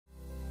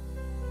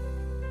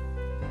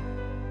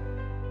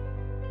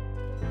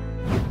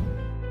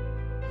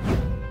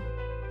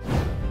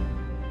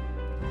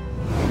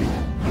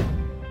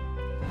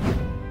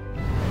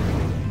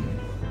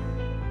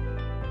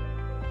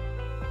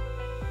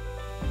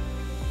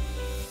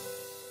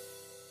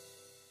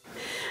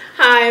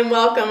Hi and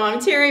welcome. I'm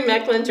Terry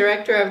McLendon,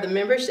 Director of the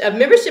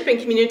Membership and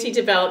Community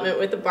Development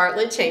with the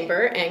Bartlett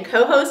Chamber and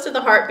co-host of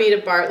The Heartbeat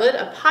of Bartlett,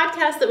 a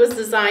podcast that was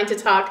designed to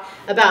talk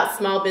about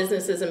small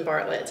businesses in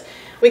Bartlett.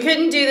 We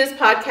couldn't do this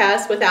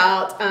podcast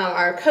without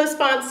our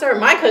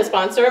my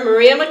co-sponsor,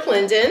 Maria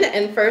McLendon,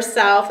 and First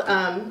South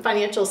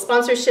Financial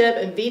Sponsorship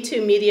and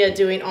V2 Media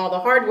doing all the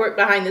hard work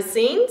behind the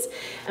scenes.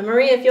 And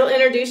Maria, if you'll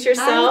introduce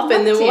yourself,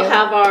 and then we'll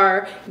have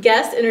our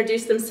guests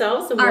introduce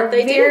themselves and what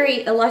they do. Our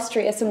very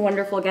illustrious and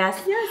wonderful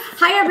guests. Yes.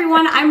 Hi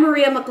everyone, I'm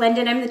Maria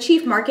McLendon. I'm the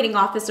Chief Marketing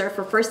Officer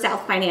for First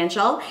South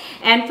Financial.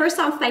 And First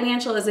South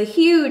Financial is a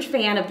huge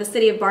fan of the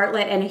City of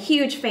Bartlett and a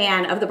huge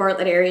fan of the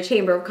Bartlett Area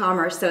Chamber of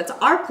Commerce. So it's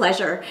our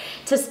pleasure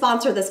to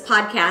sponsor this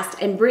podcast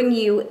and bring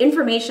you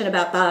information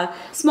about the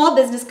small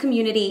business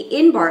community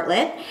in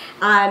Bartlett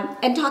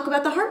and talk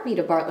about the heartbeat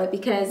of Bartlett,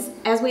 because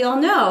as we all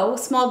know,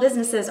 small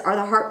businesses are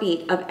the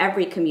heartbeat of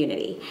every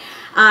community.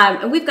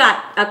 And we've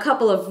got a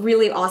couple of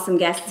really awesome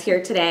guests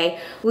here today.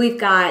 We've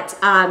got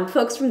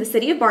folks from the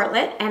City of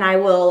Bartlett, and I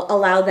will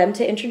allow them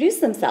to introduce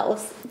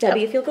themselves.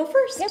 Debbie, if you'll go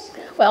first. Yes.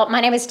 Well, my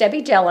name is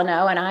Debbie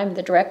Gelineau, and I'm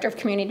the Director of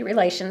Community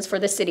Relations for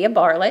the City of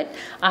Bartlett.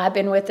 I've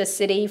been with the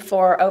city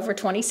for over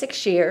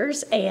 26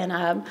 years,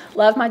 and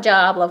love my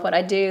job, love what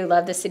I do,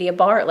 love the City of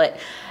Bartlett.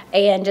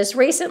 And just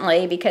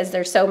recently, because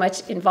there's so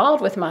much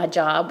involved with my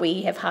job,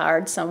 we have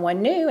hired someone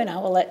new, and I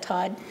will let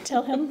Todd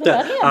tell him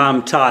about him.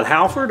 I'm Todd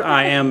Halford.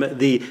 I am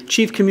the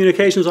Chief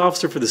Communications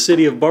Officer for the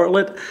City of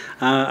Bartlett.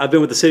 I've been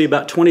with the city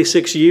about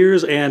 26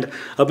 years, and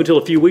up until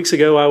a few weeks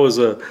ago, I was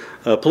a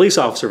police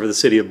officer for the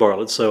City of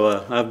Bartlett.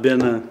 So I've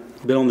been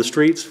on the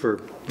streets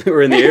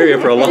or in the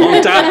area for a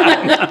long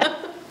time.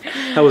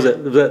 How was it?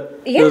 Was that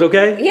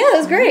okay? Yeah, it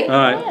was great. All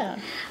right.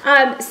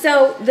 Yeah.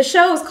 So the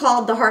show is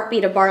called The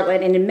Heartbeat of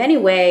Bartlett, and in many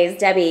ways,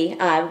 Debbie,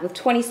 with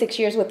 26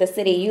 years with the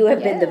city, you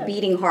have been the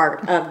beating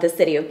heart of the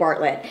City of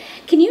Bartlett.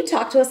 Can you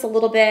talk to us a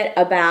little bit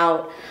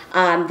about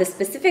the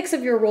specifics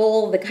of your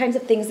role, the kinds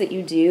of things that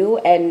you do,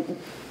 and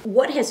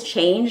what has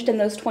changed in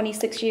those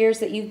 26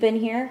 years that you've been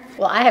here?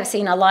 Well, I have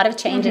seen a lot of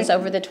changes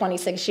over the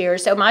 26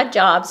 years. So my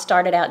job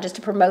started out just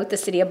to promote the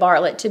City of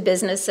Bartlett to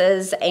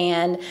businesses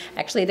and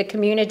actually the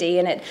community,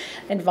 and it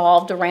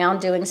involved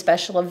around doing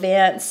special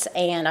events,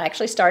 and I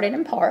actually started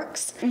in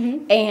parks.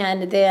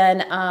 And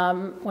then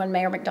when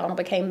Mayor McDonald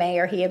became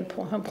mayor, he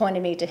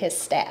appointed me to his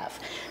staff.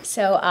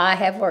 So I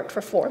have worked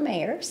for 4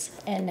 mayors,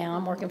 and now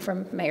I'm working for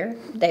Mayor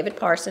David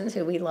Parsons,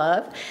 who we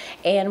love,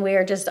 and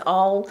we're just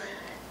all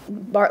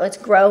Bartlett's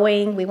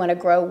growing. We want to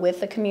grow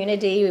with the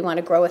community. We want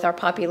to grow with our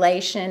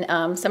population.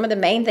 Some of the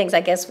main things, I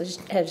guess, which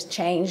has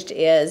changed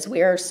is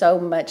we're so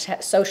much,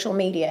 social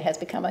media has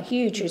become a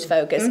huge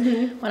focus.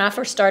 When I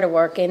first started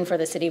working for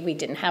the city, we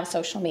didn't have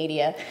social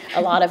media.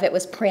 A lot of it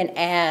was print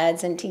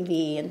ads and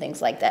TV and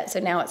things like that. So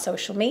now it's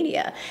social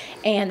media.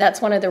 And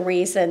that's one of the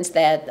reasons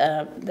that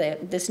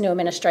this new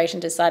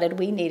administration decided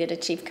we needed a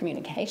chief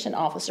communication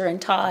officer,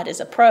 and Todd is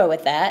a pro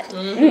at that.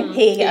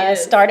 He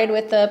started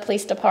with the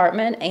police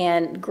department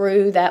and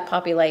grew that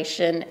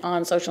population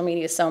on social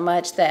media so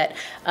much that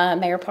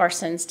Mayor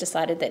Parsons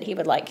decided that he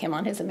would like him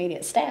on his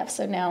immediate staff.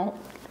 So now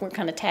we're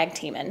kind of tag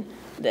teaming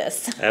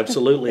this.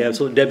 Absolutely,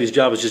 absolutely. Debbie's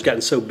job has just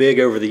gotten so big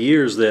over the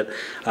years that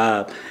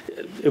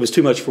it was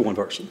too much for one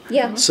person.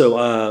 Yeah.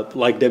 So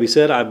like Debbie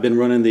said, I've been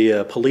running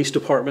the police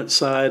department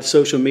side,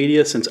 social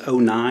media, since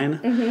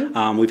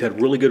 '09. We've had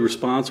really good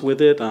response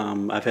with it.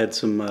 I've had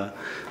some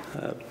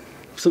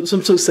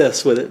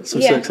success with it.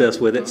 Success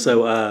with it.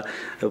 So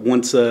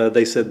once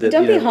they said that,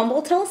 don't be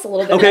humble. Tell us a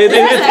little bit. Okay,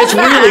 it's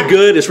really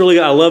good. It's really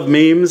good. I love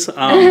memes.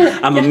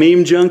 I'm a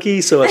meme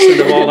junkie, so I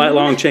spend up all night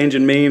long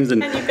changing memes.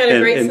 And you've got a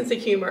great sense of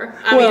humor.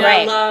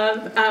 I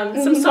love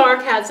some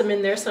sarcasm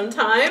in there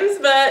sometimes,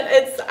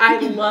 but I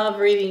love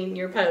reading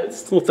your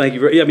posts. Well, thank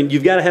you. I mean,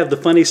 you've got to have the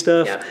funny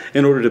stuff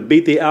in order to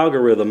beat the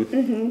algorithm.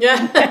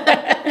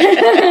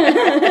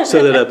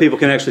 So that people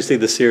can actually see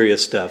the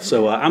serious stuff.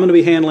 So I'm going to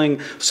be handling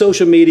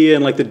social media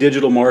and like the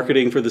digital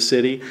marketing for the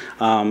city,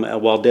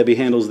 while Debbie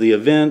handles the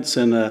events.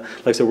 And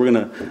like I said, we're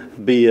going to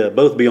be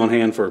both be on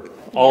hand for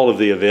all of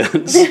the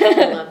events.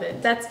 I love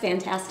it. That's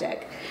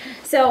fantastic.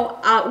 So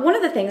one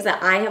of the things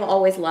that I have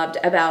always loved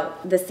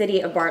about the City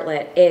of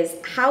Bartlett is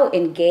how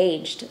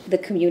engaged the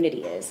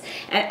community is.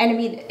 And I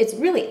mean, it's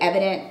really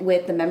evident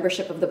with the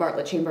membership of the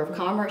Bartlett Chamber of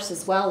Commerce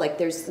as well. Like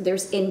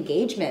there's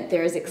engagement,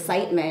 there's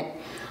excitement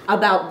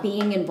about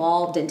being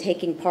involved and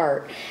taking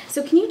part.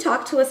 So can you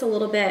talk to us a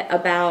little bit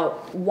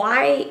about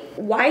why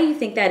you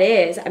think that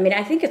is? I mean,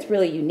 I think it's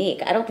really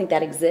unique. I don't think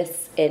that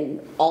exists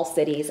in all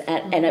cities,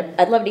 and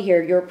I'd love to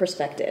hear your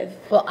perspective.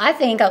 Well, I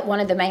think one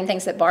of the main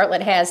things that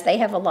Bartlett has, they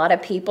have a lot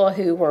of people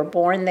who were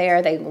born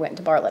there. They went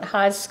to Bartlett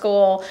High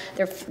School.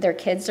 Their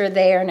kids are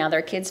there. Now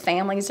their kids'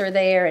 families are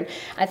there. And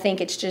I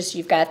think it's just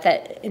you've got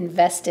that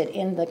invested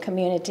in the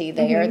community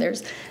there.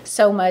 There's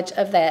so much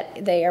of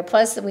that there.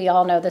 Plus, we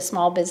all know the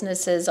small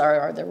businesses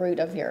are the root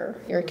of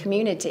your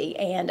community.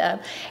 And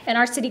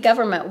our city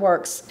government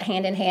works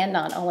hand in hand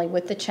not only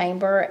with the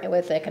chamber,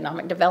 with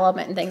economic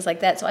development and things like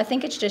that. So I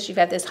think it's just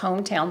you've got this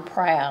hometown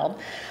proud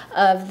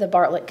of the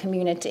Bartlett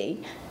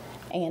community.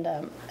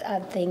 And I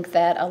think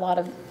that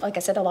like I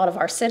said, a lot of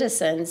our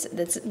citizens,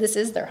 this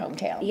is their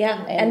hometown.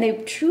 Yeah, and they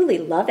truly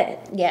love it.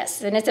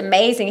 Yes, and it's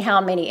amazing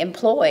how many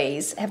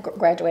employees have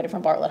graduated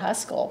from Bartlett High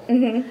School.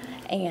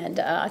 And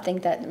I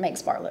think that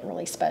makes Bartlett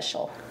really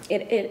special.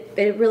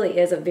 It really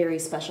is a very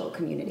special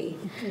community.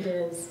 It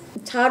is.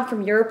 Todd,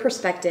 from your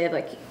perspective,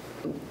 like,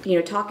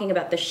 talking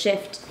about the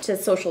shift to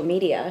social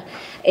media,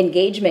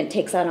 engagement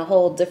takes on a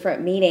whole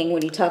different meaning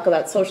when you talk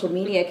about social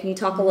media. Can you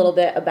talk a little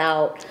bit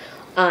about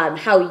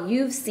how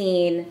you've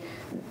seen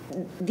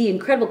the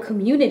incredible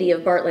community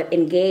of Bartlett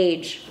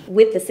engage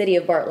with the city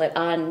of Bartlett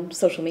on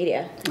social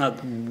media?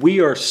 We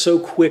are so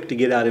quick to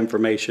get out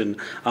information,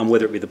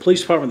 whether it be the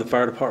police department, the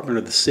fire department,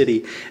 or the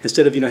city,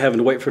 instead of having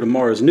to wait for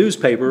tomorrow's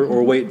newspaper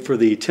or wait for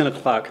the 10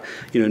 o'clock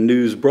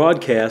news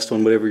broadcast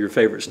on whatever your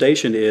favorite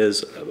station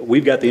is.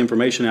 We've got the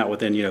information out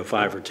within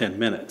 5 or 10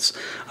 minutes,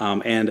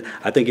 and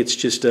I think it's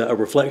just a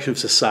reflection of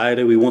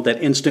society. We want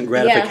that instant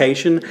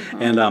gratification,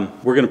 and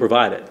we're going to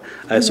provide it.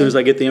 As soon as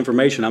I get the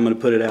information, I'm going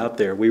to put it out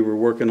there. We were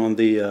working on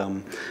the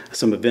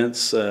some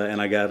events,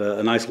 and I got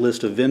a nice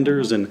list of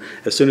vendors, and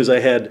as soon as I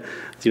had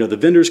the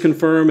vendors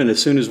confirmed, and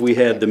as soon as we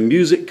had the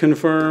music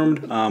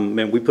confirmed,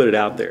 man, we put it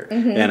out there,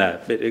 and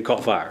it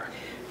caught fire.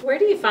 Where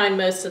do you find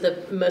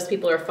most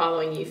people are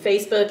following you?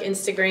 Facebook,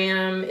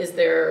 Instagram? Is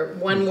there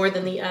one more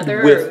than the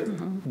other?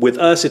 With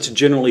us, it's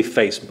generally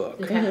Facebook.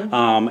 Okay.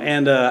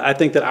 And I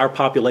think that our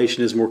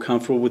population is more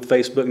comfortable with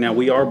Facebook. Now,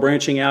 we are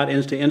branching out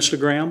into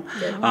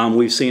Instagram.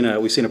 We've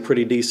seen a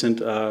pretty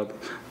decent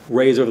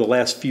raise over the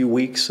last few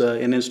weeks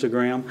in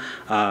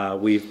Instagram.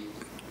 We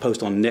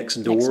post on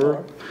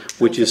Nextdoor,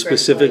 which is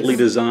specifically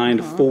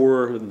designed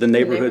for the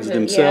neighborhoods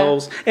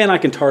themselves. And I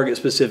can target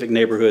specific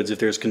neighborhoods if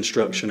there's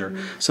construction or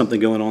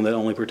something going on that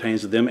only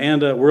pertains to them.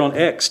 And we're on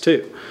X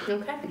too.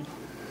 Okay.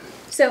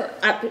 So,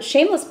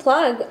 shameless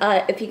plug,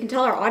 if you can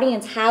tell our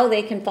audience how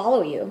they can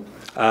follow you.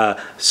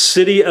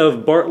 City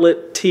of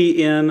Bartlett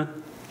TN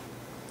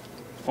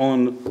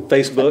on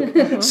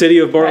Facebook, City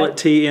of Bartlett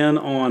TN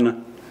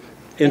on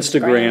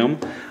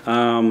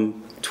Instagram.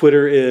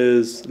 Twitter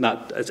is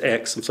it's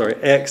X. I'm sorry,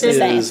 X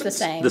is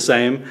the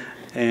same.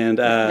 And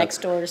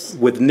Nextdoor's.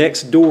 With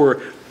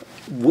Nextdoor,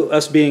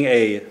 us being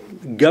a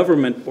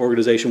government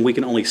organization, we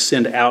can only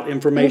send out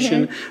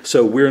information.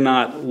 So we're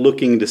not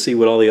looking to see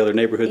what all the other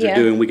neighborhoods are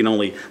doing. We can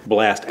only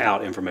blast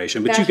out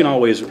information. But you can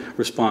always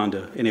respond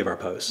to any of our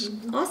posts.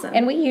 Awesome.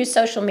 And we use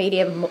social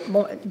media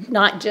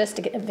not just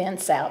to get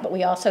events out, but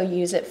we also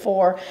use it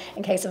for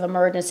in case of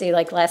emergency.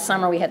 Like last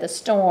summer we had the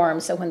storm,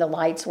 so when the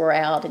lights were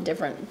out in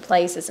different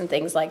places and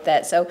things like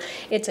that. So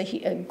it's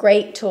a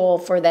great tool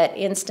for that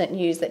instant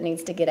news that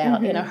needs to get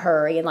out in a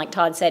hurry. And like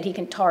Todd said, he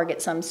can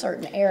target some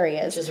certain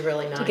areas, which is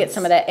really nice, to get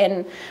some of that. And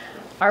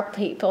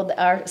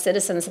our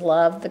citizens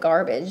love the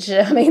garbage.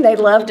 I mean, they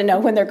love to know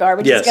when their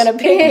garbage is going to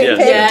be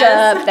picked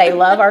up. They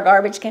love our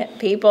garbage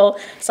people.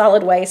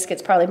 Solid waste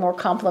gets probably more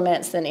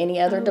compliments than any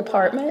other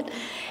department.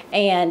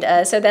 And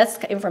so that's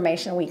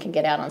information we can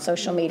get out on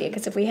social media,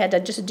 because if we had to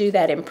just do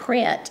that in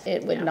print,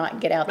 it would not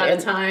get out there. By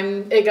the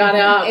time it got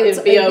out, it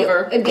would be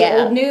over. It'd be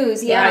old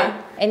news,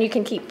 Right. And you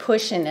can keep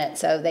pushing it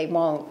so they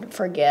won't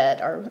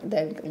forget or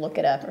they look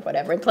it up or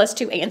whatever. And plus,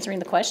 too, answering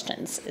the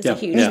questions is a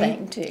huge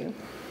thing, too.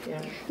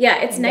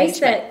 Yeah, it's nice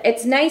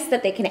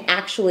that they can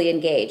actually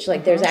engage.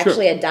 Like there's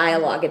actually a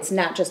dialogue. It's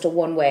not just a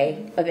one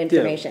way of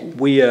information.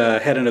 We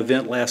had an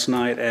event last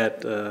night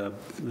at the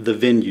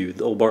venue,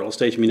 the old Bartlett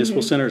Station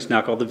Municipal Center. It's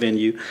now called the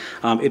Venue.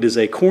 It is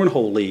a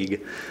cornhole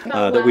league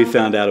that we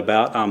found out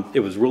about.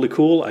 It was really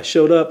cool. I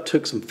showed up,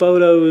 took some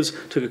photos,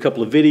 took a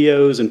couple of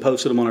videos, and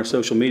posted them on our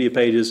social media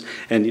pages.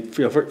 And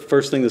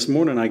first thing this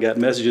morning, I got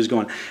messages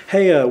going,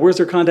 "Hey, where's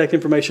their contact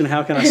information?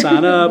 How can I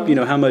sign up?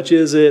 How much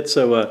is it?"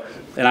 So,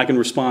 and I can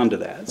respond to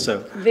that.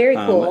 So very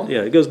cool.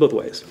 Yeah, it goes both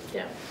ways.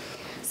 Yeah.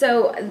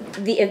 So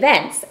the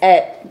events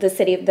at the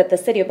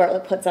city of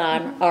Bartlett puts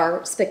on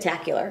are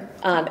spectacular,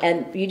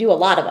 and you do a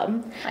lot of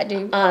them. I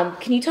do.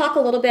 Can you talk a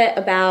little bit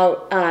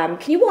about?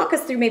 Can you walk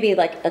us through maybe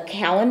like the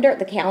calendar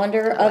of event,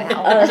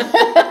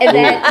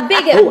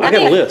 big event? I got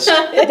a list.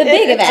 The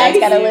big events. I've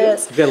got a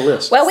list. I've got a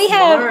list. Well, we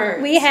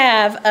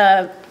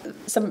have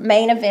some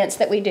main events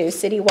that we do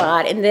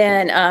citywide, and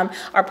then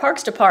our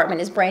Parks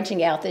Department is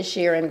branching out this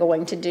year and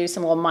going to do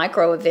some little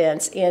micro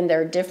events in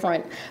their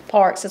different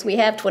parks, as we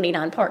have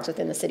 29 parks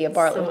within the city of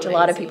Bartlett, which a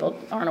lot of people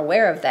aren't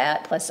aware of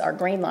that, plus our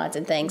green lines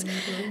and things.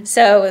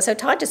 So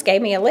Todd just gave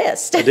me a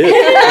list. I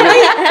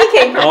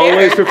did.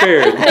 Always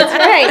prepared. That's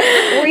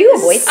right. Were you a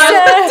Boy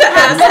Scout?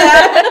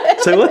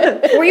 Say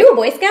what? Were you a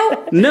Boy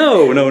Scout?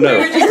 No. But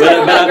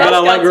I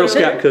like Girl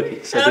Scout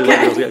cookies. I do like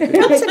Girl Scout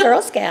cookies. I was a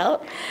Girl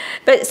Scout.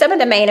 But some of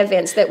the main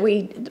events that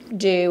we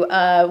do,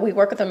 we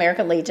work with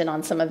American Legion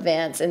on some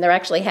events, and they're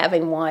actually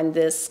having one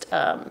this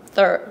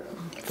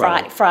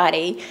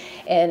Friday.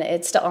 and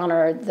it's to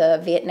honor the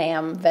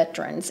Vietnam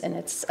veterans, and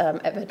it's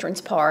at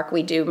Veterans Park.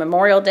 We do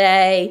Memorial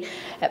Day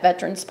at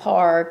Veterans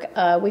Park.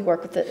 We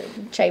work with the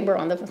Chamber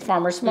on the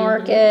Farmers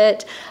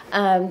Market.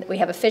 We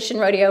have a fishing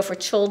rodeo for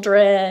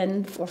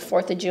children for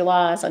 4th of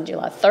July. It's on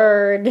July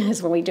 3rd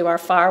is when we do our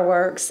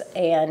fireworks,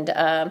 and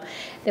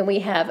then we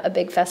have a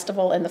big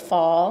festival in the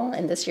fall,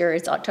 and this year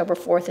it's October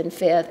 4th and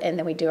 5th, and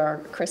then we do our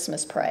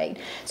Christmas parade.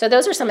 So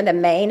those are some of the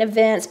main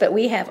events, but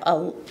we have a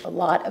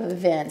lot of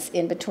events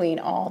in between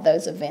all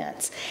those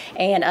events.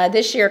 And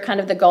this year, kind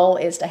of the goal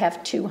is to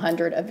have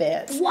 200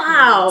 events.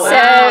 Wow.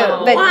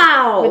 So,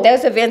 Wow. But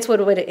those events would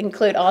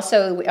include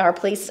also our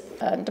police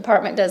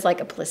department does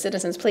like a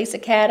Citizens Police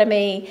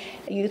Academy,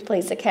 a Youth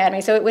Police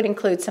Academy. So it would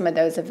include some of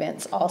those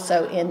events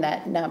also in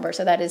that number.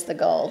 So that is the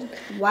goal.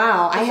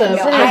 Wow. I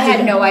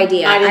had no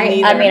idea. I didn't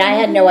either. I mean, I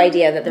had no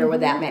idea that there were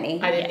that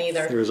many. I didn't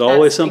either. There's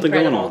always That's something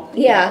incredible. going on.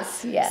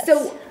 Yes. Yes.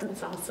 So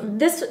That's awesome.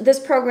 this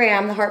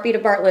program, the Heartbeat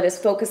of Bartlett, is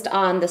focused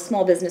on the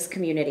small business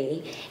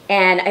community.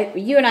 And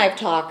you and I have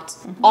talked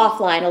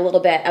offline a little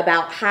bit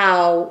about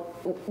how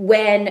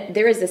when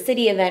there is a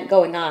city event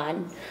going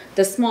on,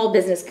 the small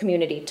business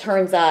community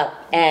turns up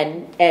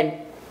and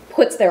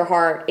puts their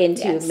heart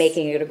into Yes.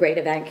 making it a great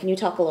event. Can you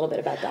talk a little bit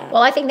about that?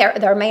 Well, I think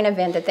their main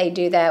event that they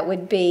do that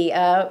would be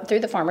through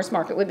the farmers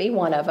market would be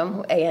one of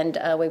them, and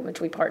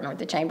which we partner with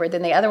the chamber.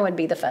 Then the other one would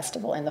be the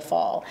festival in the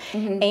fall,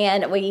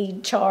 and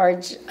we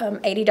charge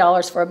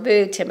 $80 for a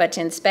booth, 10 by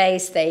 10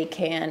 space. They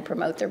can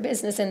promote their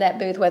business in that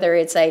booth, whether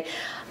it's a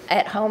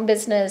at-home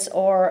business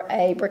or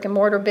a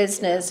brick-and-mortar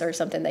business or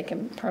something. They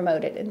can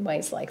promote it in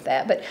ways like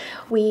that. But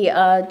we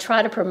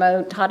try to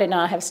promote, Todd and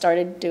I have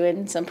started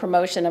doing some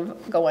promotion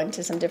of going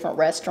to some different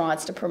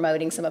restaurants to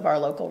promoting some of our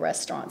local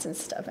restaurants and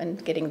stuff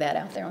and getting that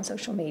out there on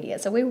social media.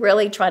 So we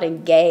really try to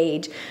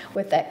engage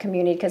with that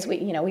community because we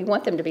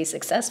want them to be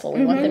successful.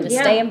 We want them to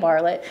stay in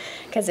Bartlett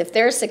because if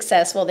they're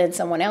successful, then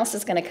someone else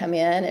is going to come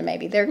in and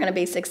maybe they're going to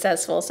be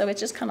successful. So it's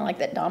just kind of like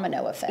that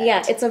domino effect.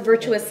 Yeah, it's a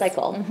virtuous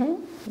cycle.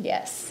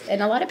 Yes,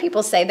 and a lot of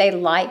people say they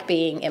like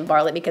being in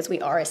Bartlett because we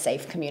are a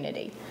safe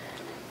community,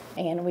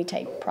 and we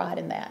take pride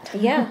in that.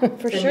 Yeah, for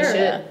Then you sure.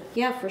 should.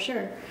 Yeah, for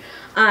sure.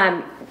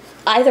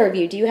 Either of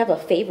you, do you have a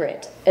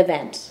favorite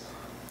event?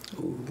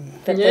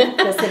 That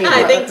the city of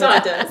I think Bartlett-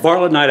 Todd does.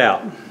 Bartlett Night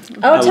Out.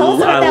 Oh, tell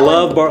us about I that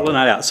love one. Bartlett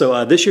Night Out.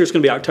 So this year it's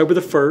going to be October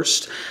the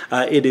 1st.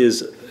 It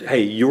is,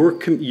 hey,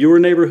 your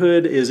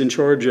neighborhood is in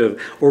charge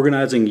of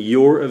organizing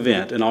your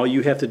event, and all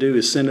you have to do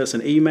is send us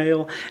an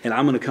email, and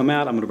I'm going to come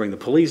out. I'm going to bring the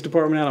police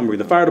department out. I'm going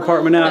to bring the fire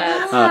department out.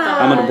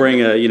 I'm going to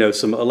bring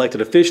some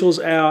elected officials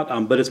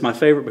out. But it's my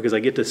favorite because I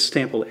get to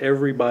sample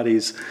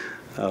everybody's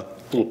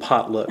little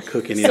potluck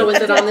cooking. So is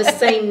it on the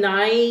same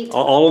night?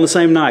 All on the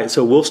same night.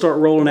 So we'll start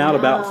rolling out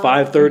about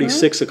 5:30,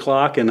 6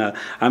 o'clock, and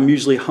I'm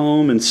usually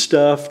home and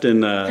stuffed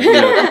and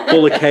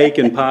full of cake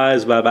and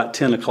pies by about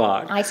 10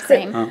 o'clock. Ice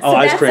cream. So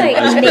ice that's cream. like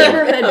ice cream.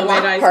 neighborhood Homemade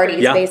block ice parties,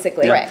 cream.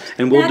 basically. Correct.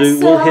 And we'll That's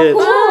so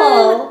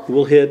cool.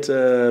 We'll hit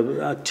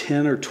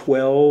 10 or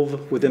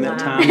 12 within that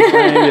time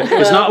frame.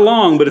 It's not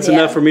long, but it's Yeah.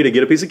 enough for me to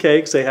get a piece of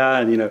cake, say hi,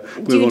 and move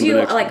Do on you to the do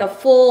next like one. a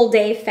full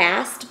day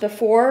fast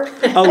before?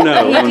 Oh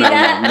no, You no, do no,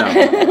 that?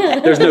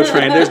 no. There's no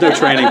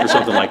training for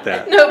something like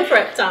that. No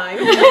prep time.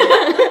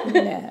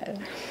 No.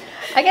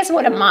 I guess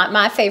one of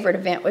my favorite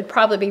event would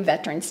probably be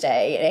Veterans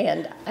Day,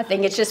 and I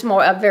think it's just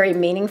a very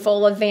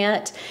meaningful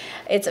event.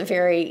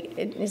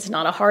 It's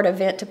not a hard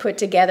event to put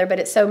together, but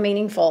it's so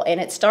meaningful.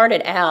 And it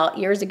started out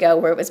years ago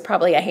where it was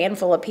probably a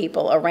handful of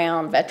people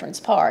around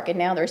Veterans Park, and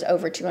now there's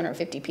over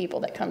 250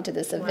 people that come to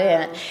this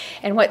event.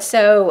 And what's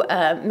so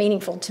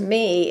meaningful to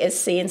me is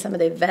seeing some of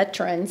the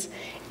veterans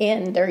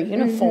in their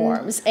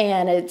uniforms,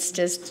 and it's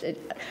just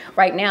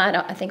right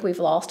now I think we've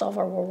lost all of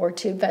our World War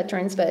II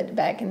veterans, but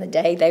back in the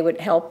day they would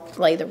help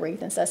lay the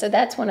wreath and stuff. So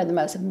that's one of the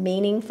most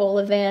meaningful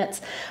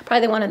events,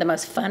 probably one of the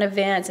most fun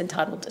events, and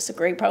Todd will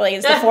disagree, probably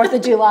is the 4th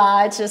of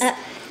July.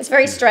 It's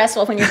very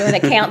stressful when you're doing the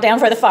countdown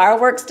for the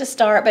fireworks to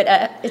start, but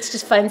it's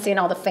just fun seeing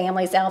all the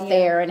families out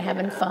there and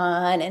having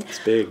fun and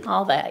big.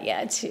 all that.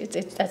 Yeah, that's So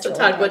really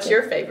Todd, what's good.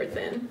 your favorite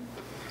then?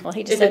 Well,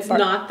 he just If said it's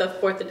not the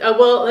 4th of, oh,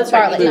 well, that's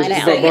Bartlett right. you Night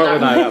just Out. say it.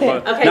 Bartlett Night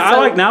Out. Okay, Now, so-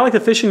 I like the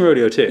fishing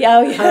rodeo too.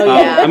 Oh, yeah.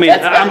 yeah. I mean,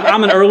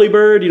 I'm an early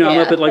bird. I'm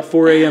Yeah. up at like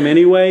 4 a.m.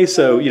 anyway,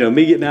 so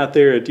me getting out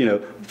there at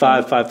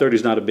 5:30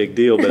 is not a big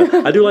deal. But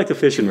I do like the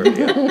fishing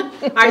rodeo.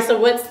 All right, so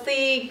what's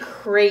the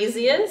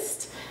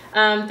craziest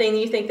thing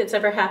you think that's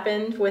ever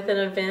happened with an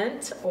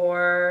event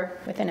or?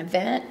 With an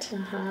event.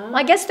 Well,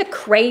 I guess the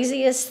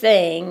craziest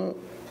thing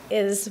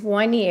is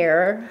one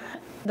year,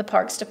 the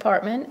Parks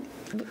Department,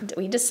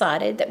 we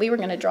decided that we were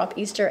going to drop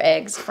Easter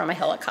eggs from a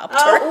helicopter.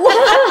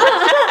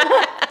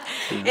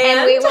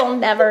 And we will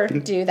never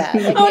do that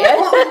again.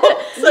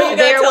 So you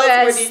gotta tell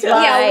us more details.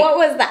 Yeah, what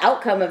was the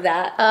outcome of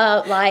that?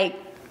 Like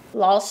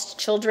lost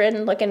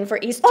children looking for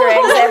Easter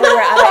eggs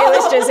everywhere.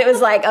 It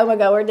was like, oh my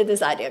God, where did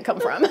this idea come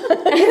from?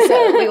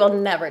 So we will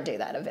never do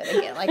that event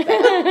again like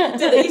that.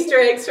 Did the Easter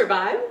eggs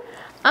survive?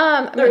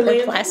 They're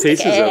landing? plastic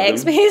Pieces of them.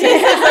 eggs. Pieces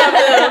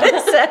of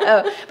them.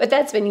 So, but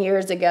that's been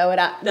years ago, and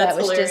that That's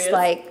was just hilarious.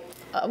 like,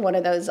 one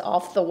of those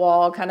off the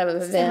wall kind of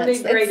events.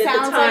 Sounded great at the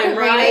sounds like time, a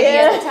great right?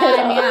 idea at the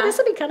time, yeah. This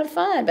will be kind of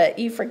fun, but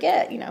you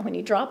forget, when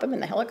you drop them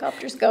and the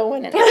helicopter's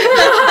going, and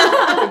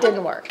it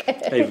didn't work.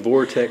 A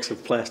vortex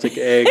of plastic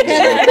eggs.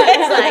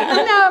 It's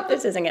like, no,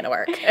 this isn't going to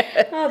work.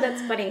 Oh,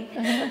 that's funny.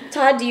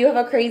 Todd, do you have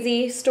a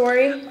crazy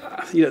story?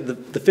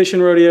 The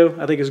fishing rodeo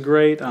I think is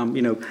great.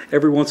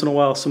 Every once in a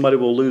while somebody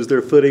will lose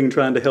their footing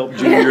trying to help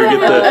Junior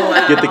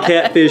get the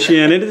catfish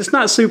in, and it's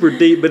not super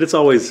deep, but it's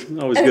always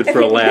good for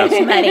a laugh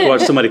to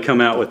watch somebody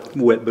come out with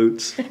wet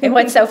boots. And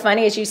what's so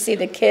funny is you see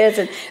the kids,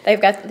 and they've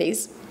got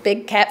these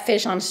big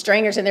catfish on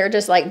stringers, and they're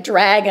just like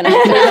dragging them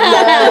through the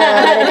mud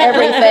and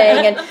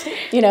everything, and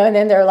and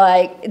then they're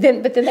like,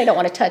 but then they don't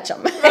want to touch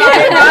them.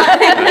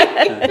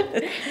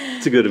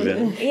 It's a good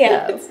event.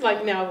 Yeah. It's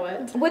like, now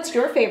what? What's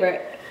your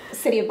favorite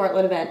City of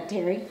Bartlett event,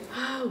 Terry?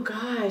 Oh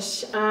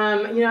gosh, I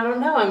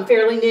don't know. I'm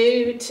fairly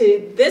new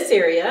to this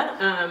area.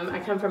 I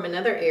come from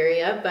another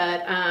area,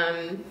 but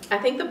I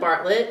think the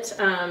Bartlett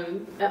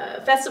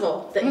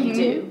festival that you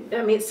do.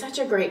 I mean, it's such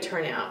a great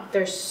turnout.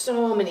 There's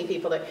so many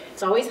people there.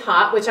 It's always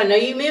hot, which I know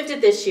you moved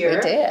it this year.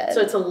 We did.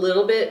 So it's a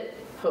little bit,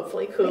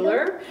 hopefully,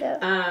 cooler.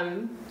 Yeah.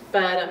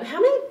 But how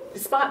many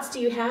spots do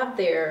you have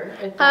there?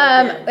 At the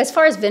event? As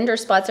far as vendor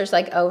spots, there's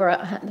like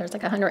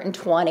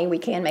 120. We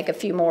can make a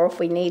few more if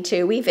we need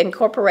to. We've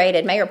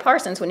incorporated, Mayor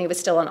Parsons, when he was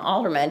still an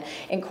alderman,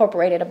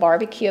 incorporated a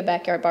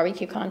backyard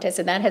barbecue contest,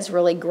 and that has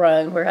really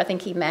grown, where I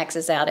think he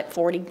maxes out at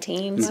 40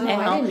 teams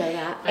now. I didn't know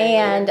that.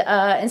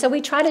 And so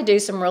we try to do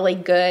some really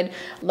good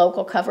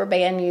local cover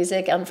band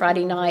music on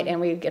Friday night,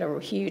 and we get a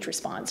huge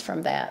response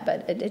from that.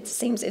 But it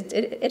seems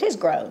it has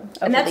grown over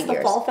And that's the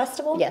years. the fall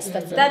festival? Yes,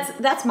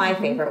 That's my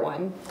favorite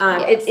one.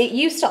 Yes. It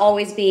used to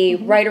always be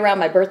right around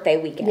my birthday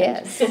weekend.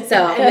 Yes. So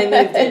And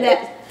they moved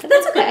it.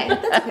 that's okay.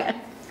 That's okay.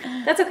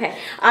 That's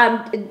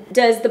okay.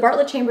 Does the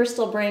Bartlett Chamber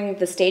still bring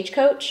the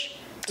stagecoach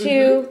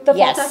to the fall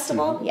Yes.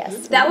 festival?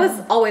 Yes. That was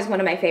always one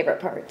of my favorite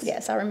parts.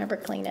 Yes, I remember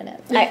cleaning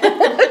it.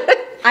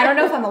 I don't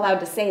know if I'm allowed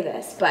to say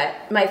this, but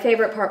my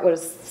favorite part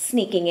was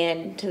sneaking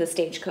in to the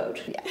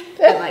stagecoach. Yeah.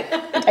 And like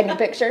Taking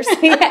pictures.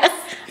 yes.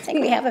 I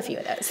think we have a few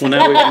of those. Well,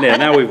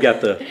 now we've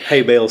got the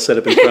hay bale set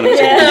up in front of us.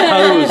 So we can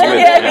pose with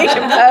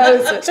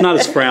it. Pose. It's not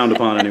as frowned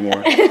upon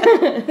anymore.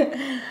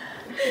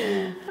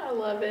 I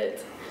love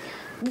it.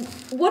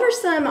 What are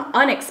some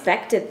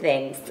unexpected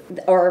things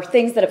or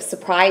things that have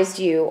surprised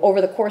you over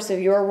the course of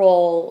your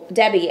role,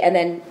 Debbie? And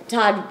then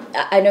Todd,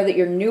 I know that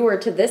you're newer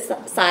to this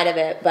side of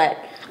it, but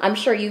I'm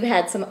sure you've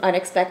had some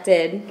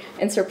unexpected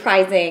and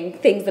surprising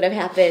things that have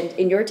happened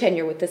in your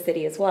tenure with the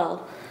city as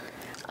well.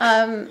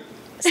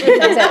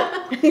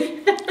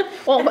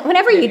 Well,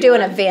 whenever you do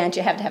an event,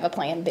 you have to have a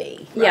plan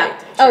B. Yeah.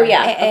 Right, Oh, sure.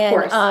 yeah, And,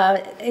 of course.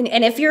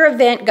 and if your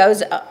event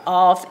goes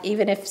off,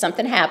 even if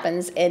something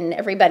happens and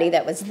everybody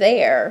that was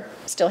there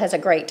still has a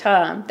great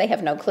time, they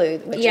have no clue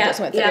what you Yeah, just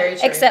went yeah. through. Very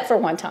true. Except for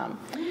one time.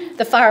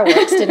 The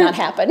fireworks did not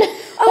happen.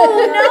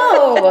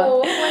 Oh,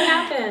 What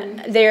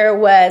happened? There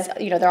was,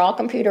 they're all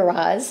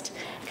computerized.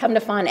 Come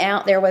to find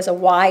out, there was a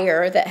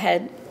wire that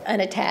had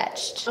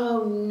unattached.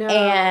 Oh no.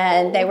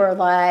 And they were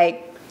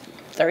like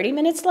 30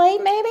 minutes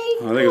late, maybe? I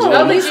think it was but you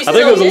I think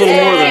it was a little more than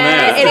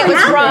that.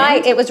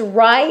 And it was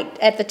right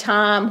at the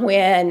time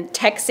when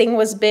texting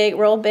was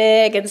real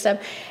big and stuff.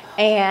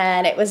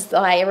 And it was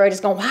like, everybody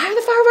just going, why are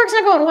the fireworks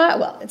not going? Why?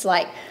 Well, it's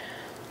like,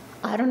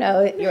 I don't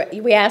know.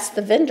 We asked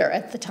the vendor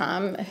at the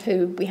time,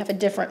 who we have a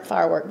different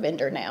firework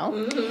vendor now.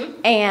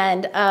 Mm-hmm.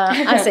 And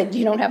I said,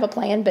 you don't have a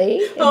plan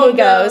B? And he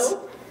goes,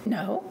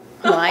 no.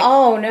 I'm like,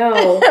 oh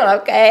no.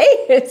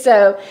 okay.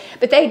 So,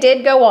 but they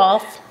did go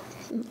off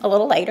a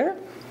little later.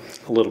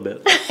 A little bit.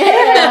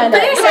 And so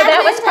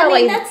that was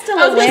probably, that's still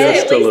I was a gonna say, win.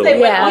 at least they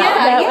went off.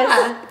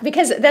 that was,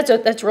 because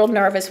that's real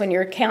nervous when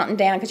you're counting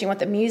down, because you want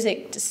the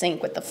music to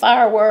sync with the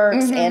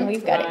fireworks, and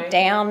we've got Right. it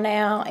down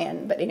now.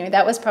 But anyway,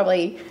 that was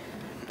probably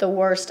the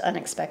worst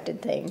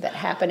unexpected thing that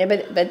happened.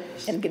 But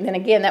and then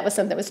again, that was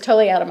something that was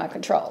totally out of my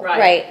control.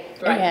 Right.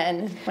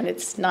 And when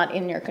it's not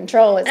in your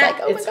control, it's like,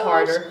 oh It's my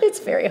gosh, harder. it's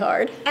very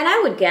hard. And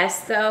I would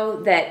guess,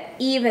 though, that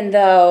even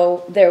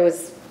though there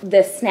was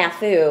this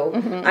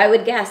snafu, I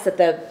would guess that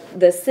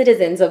the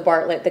citizens of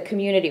Bartlett, the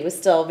community, was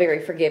still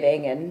very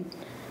forgiving and.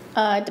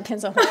 It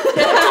depends on what,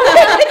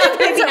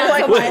 depends on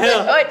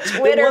what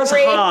Twitter it was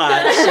read.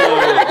 hot,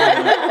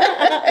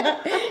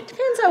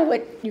 Depends on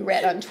what you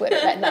read on Twitter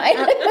that night.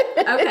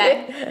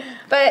 Okay.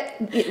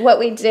 But what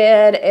we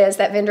did is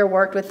that vendor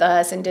worked with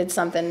us and did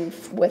something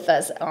with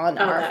us on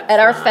that's at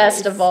our nice.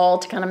 festival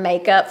to kind of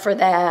make up for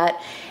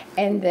that.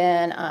 And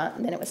then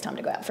it was time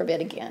to go out for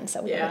bid again.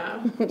 So we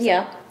Yeah.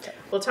 Yeah.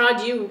 Well,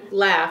 Todd, you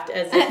laughed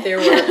as if there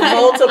were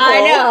multiple.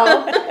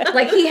 I know.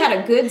 Like he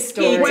had a good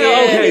story. He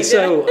Well, did. okay,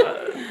 so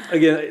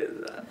again,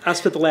 I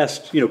spent the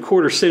last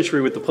quarter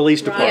century with the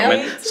police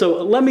department. Right.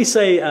 So let me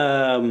say,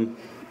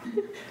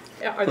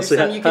 Are there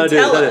some you can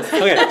tell us?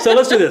 Okay, so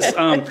let's do this.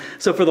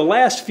 So for the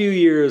last few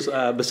years,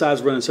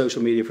 besides running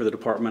social media for the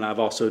department, I've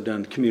also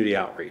done community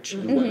outreach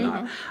and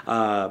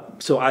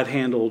whatnot. So I've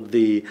handled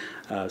the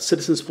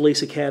Citizens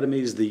Police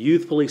Academies, the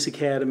Youth Police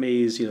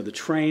Academies, the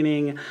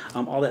training,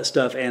 all that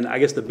stuff. And I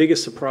guess the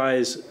biggest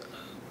surprise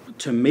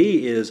to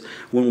me is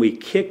when we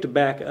kicked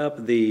back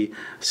up the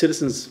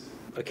Citizens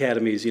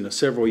Academies,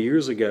 several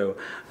years ago,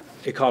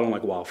 it caught on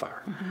like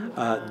wildfire.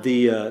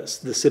 The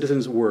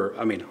citizens were,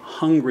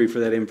 hungry for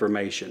that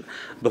information.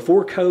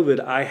 Before COVID,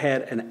 I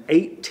had an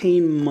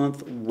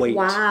 18-month wait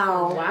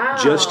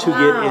just to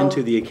get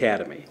into the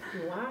academy.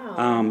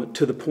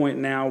 To the point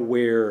now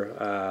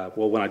where,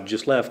 when I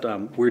just left,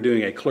 we're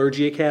doing a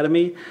clergy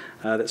academy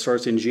that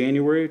starts in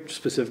January,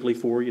 specifically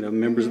for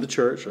members of the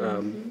church,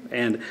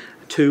 and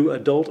 2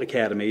 adult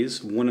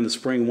academies, 1 in the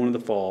spring, 1 in the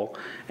fall,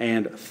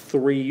 and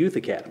 3 youth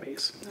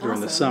academies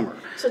during the summer.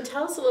 So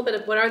tell us a little bit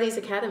of what are these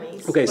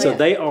academies? Okay, so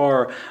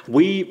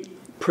we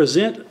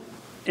present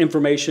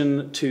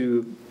information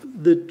to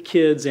the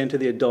kids and to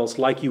the adults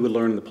like you would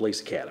learn in the police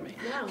academy.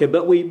 Wow. Okay,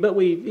 but we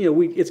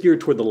it's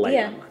geared toward the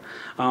layman.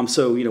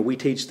 So we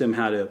teach them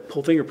how to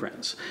pull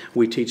fingerprints.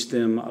 We teach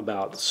them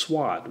about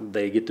SWAT.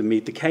 They get to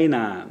meet the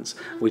canines.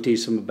 We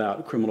teach them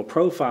about criminal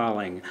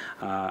profiling.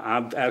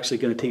 I'm actually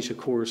going to teach a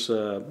course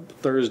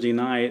Thursday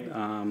night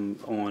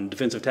on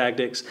defensive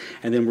tactics,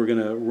 and then we're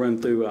going to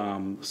run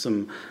through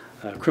some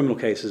criminal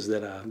cases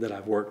that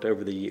I've worked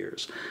over the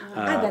years.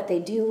 I bet they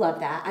do love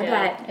that.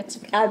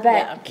 I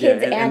bet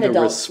kids and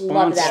adults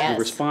love that. The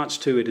response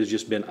to it has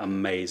just been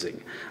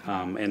amazing,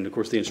 and of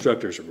course the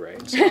instructors are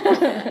great.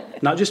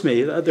 Not just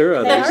me. There are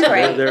others.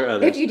 There are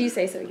others. If you do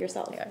say so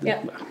yourself.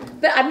 Yeah.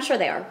 But I'm sure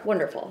they are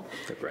wonderful.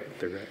 They're great.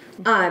 They're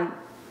great.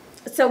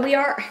 So we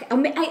are.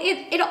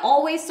 It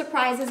always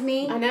surprises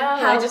me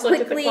how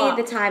quickly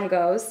the time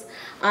goes.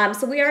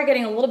 So we are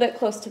getting a little bit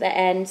close to the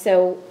end.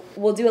 So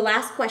we'll do a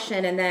last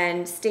question, and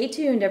then stay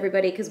tuned,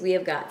 everybody, because we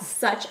have got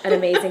such an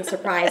amazing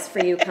surprise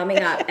for you coming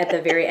up at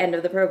the very end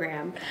of the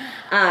program.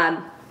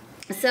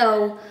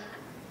 So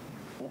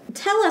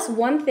tell us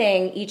one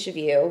thing, each of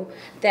you,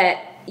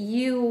 that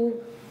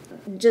you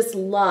just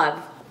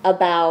love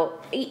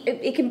about,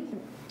 it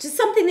can, just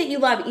something that you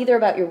love either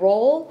about your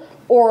role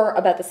or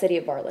about the city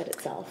of Bartlett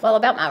itself. Well,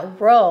 about my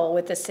role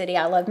with the city,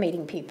 I love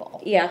meeting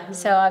people. Yeah.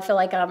 So I feel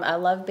like I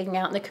love being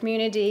out in the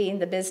community and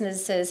the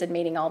businesses and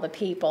meeting all the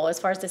people. As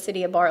far as the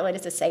city of Bartlett,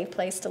 it's a safe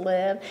place to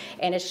live,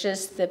 and it's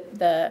just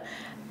the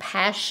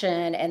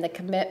passion and the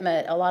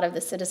commitment a lot of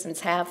the citizens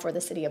have for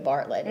the city of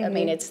Bartlett. I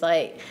mean, it's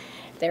like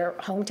they're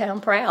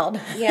hometown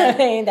proud. Yeah.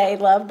 They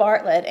love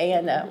Bartlett,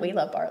 and we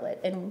love Bartlett,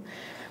 and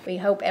we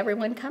hope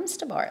everyone comes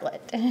to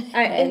Bartlett.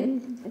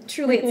 And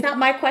truly, it's not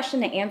my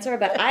question to answer,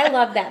 but I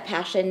love that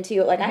passion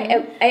too. Like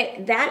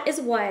I that is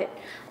what.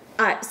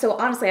 So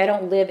honestly, I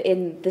don't live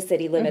in the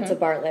city limits of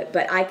Bartlett,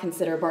 but I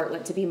consider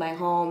Bartlett to be my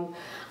home.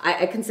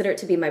 I consider it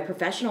to be my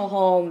professional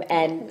home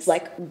and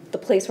like the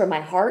place where my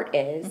heart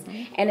is.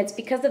 And it's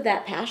because of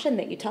that passion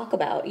that you talk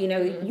about. You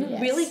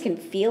really can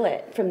feel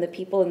it from the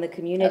people in the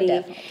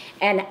community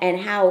and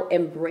how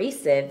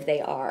embracive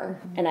they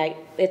are. And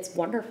it's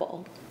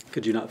wonderful.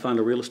 Could you not find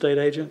a real estate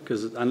agent?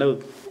 Because I know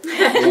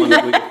one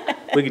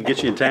that we could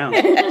get you in town.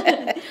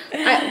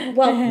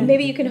 Well,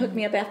 maybe you can hook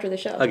me up after the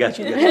show. I got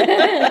you.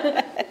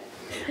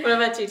 What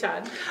about you,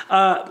 Todd?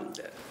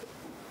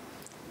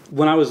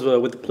 When I was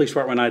with the police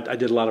department, I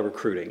did a lot of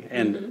recruiting,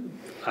 and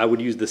I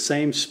would use the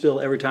same spill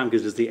every time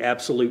because it's the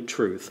absolute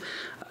truth.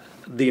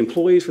 The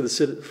employees for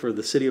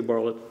the city of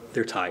Bartlett,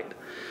 they're tight.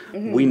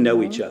 We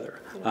know each other.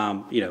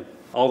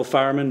 All the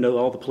firemen know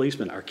all the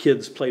policemen. Our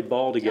kids played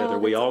ball together.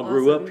 We all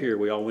grew up here.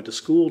 We all went to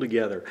school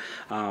together.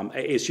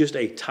 It's just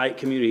a tight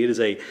community. It is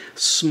a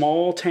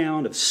small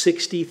town of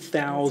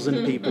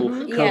 60,000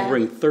 people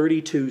covering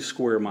 32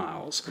 square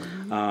miles.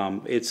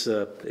 It's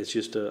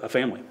just a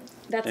family.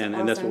 That's awesome.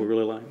 And that's what we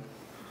really like.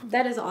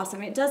 That is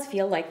awesome. It does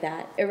feel like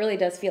that. It really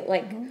does feel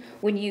like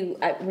when you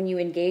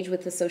engage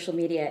with the social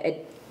media,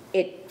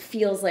 it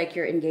feels like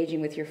you're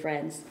engaging with your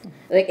friends.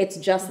 Like it's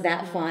just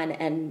that fun,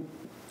 and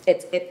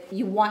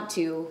you want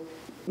to,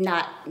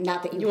 not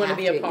that you want to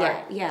be a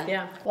part.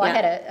 Yeah. Well, I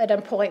had an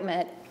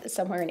appointment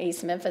somewhere in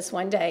East Memphis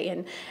one day,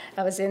 and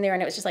I was in there,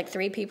 and it was just like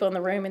 3 people in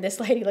the room, and this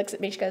lady looks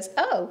at me, she goes,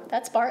 "Oh,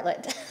 that's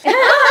Bartlett."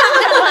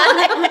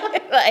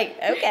 Like,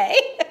 okay.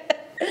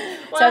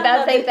 Well, So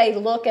I think they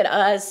look at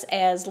us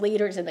as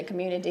leaders in the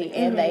community,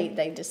 and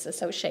they just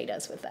associate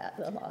us with that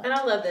a lot. And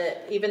I love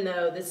that even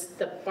though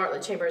the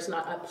Bartlett Chamber is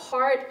not a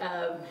part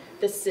of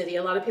the city,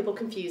 a lot of people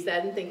confuse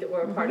that and think that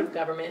we're a part of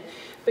government,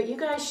 but you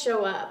guys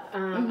show up.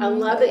 I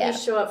love that you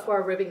show up for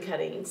our ribbon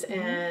cuttings,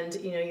 and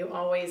you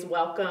always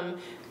welcome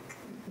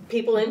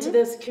people into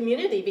this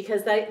community,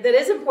 because that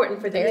is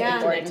important for them to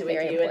be connected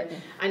with you. And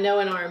I know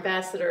in our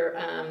ambassador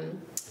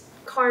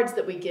cards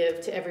that we give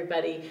to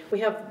everybody.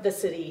 We have the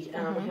city.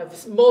 We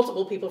have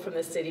multiple people from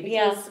the city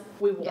because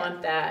we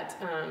want that.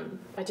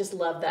 I just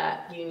love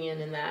that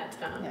union and that.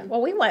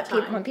 Well, we want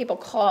people, when people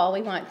call,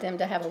 we want them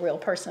to have a real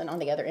person on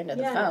the other end of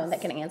the phone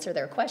that can answer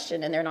their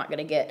question, and they're not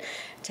going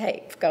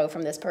to go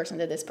from this person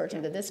to this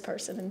person to this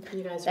person, and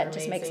you guys that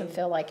just makes them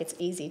feel like it's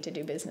easy to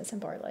do business in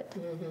Bartlett.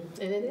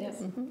 And it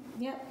is.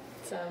 Yep.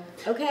 So,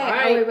 okay, all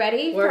right. are we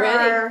ready? We're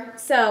ready.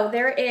 So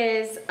there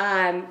is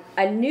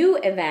a new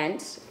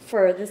event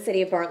for the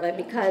city of Bartlett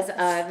because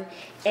of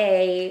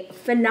a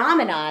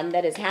phenomenon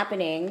that is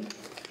happening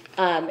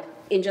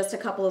in just a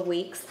couple of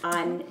weeks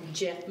on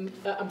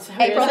I'm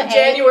sorry, April the 8th.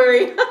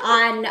 January.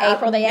 on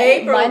April the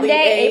 8th.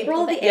 Monday,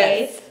 April the 8th.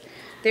 Yes.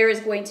 There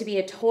is going to be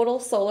a total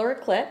solar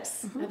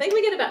eclipse. I think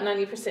we get about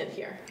 90%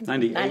 here.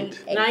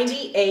 98.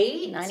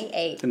 98?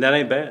 98. And that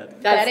ain't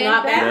bad. That's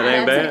not bad. That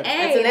ain't bad. That's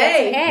That's an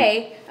an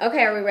A. A.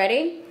 Okay, are we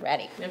ready?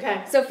 Ready.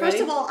 Okay. So first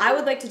ready? of all, I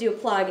would like to do a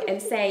plug and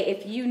say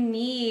if you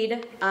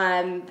need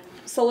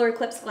solar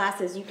eclipse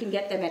glasses, you can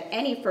get them at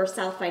any First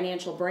South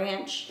Financial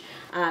branch.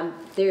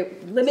 There are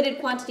limited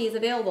quantities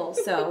available,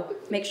 so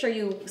make sure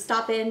you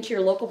stop into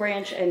your local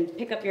branch and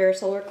pick up your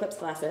solar eclipse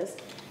glasses.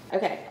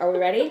 Okay, are we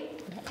ready?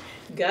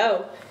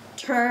 Go.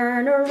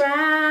 Turn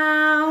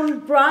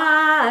around,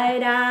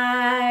 bright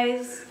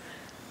eyes.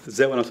 Is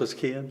that what I'm supposed to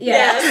key in?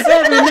 Yes.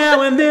 Every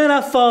now and then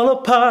I fall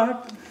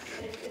apart.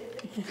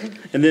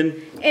 And then,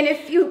 And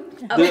if you...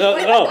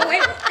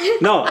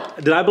 wait. no,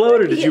 did I blow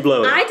it or did you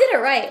blow it? I did it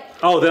right.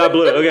 Oh, then I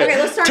blew it. Okay. Okay,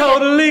 let's start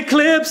Total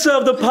eclipse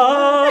of the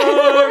park.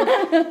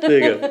 There you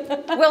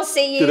go. We'll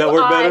see you Did that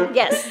work on, better?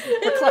 Yes,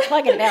 we're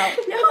plugging it out.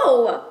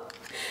 No.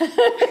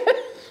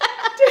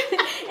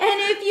 And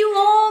if you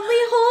only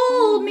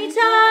hold me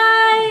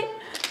tight.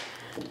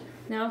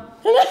 No?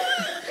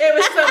 It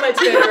was so much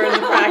better in the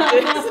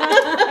practice.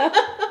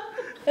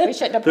 We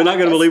shouldn't have They're not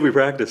going to practiced. believe we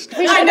practiced.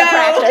 We shouldn't have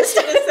practiced.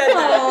 Should have said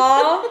that.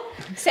 Aw.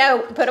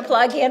 So put a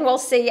plug in. We'll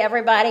see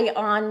everybody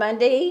on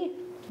Monday,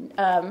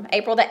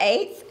 April the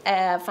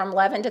 8th, from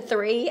 11 to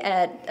 3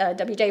 at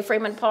W.J.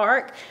 Freeman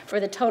Park for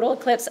the Total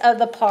Eclipse of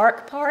the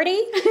Park party.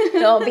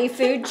 There'll be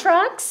food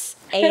trucks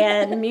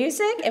and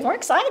music, and we're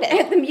excited.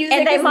 And the music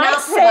and they is might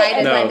not sing,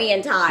 provided by No. me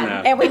and Todd. No.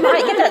 and we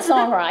might get that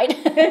song right.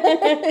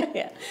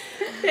 Yeah.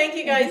 Thank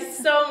you guys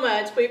so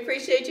much. We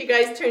appreciate you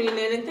guys tuning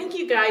in, and thank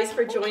you guys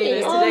for joining us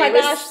today. Oh my It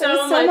was gosh, that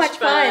was so much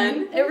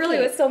fun. It really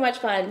you. was so much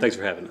fun. Thanks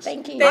for having us.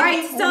 Thank you. Thank All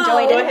right, you. so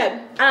Enjoyed Go it.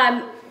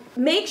 ahead.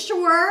 Make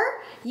sure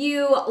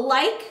you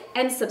like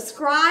and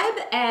subscribe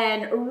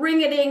and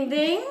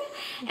ring-a-ding-ding.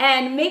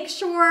 And make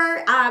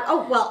sure,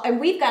 and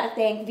we've got to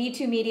thank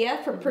V2 Media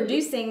for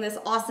producing this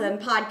awesome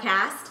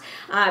podcast.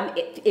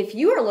 If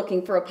you are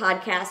looking for a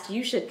podcast,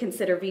 you should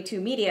consider V2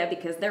 Media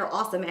because they're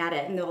awesome at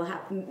it, and they'll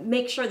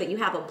make sure that you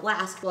have a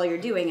blast while you're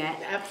doing it.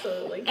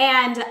 Absolutely.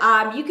 And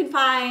you can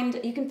find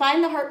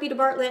the Heartbeat of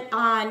Bartlett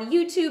on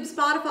YouTube,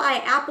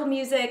 Spotify, Apple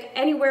Music,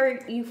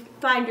 anywhere you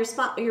find your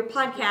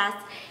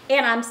podcasts.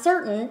 And I'm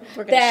certain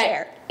We're gonna that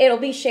share. it'll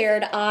be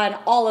shared on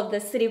all of the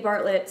City of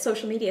Bartlett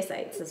social media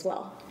sites as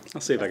well. I'll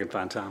see if I can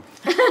find time.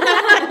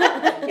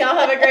 Y'all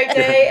have a great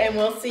day, and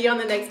we'll see you on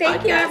the next podcast.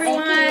 Thank you,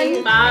 everyone. Thank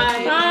you.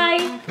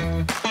 Bye.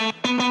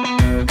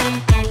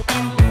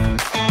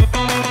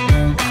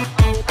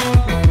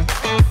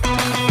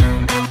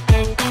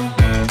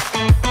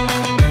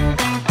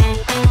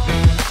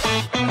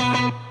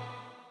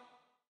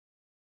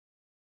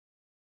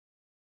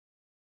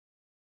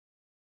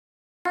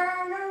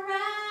 Turn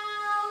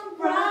around,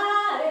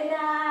 bright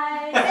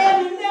eyes.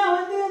 Every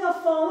now and then I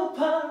fall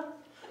apart.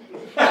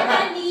 And I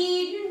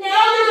need you now.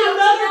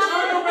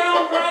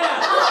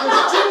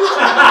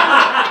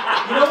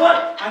 You know what?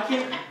 I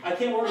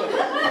can't work with it.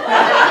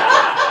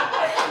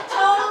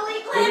 Totally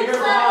cleanse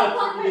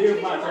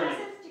Here's my turn.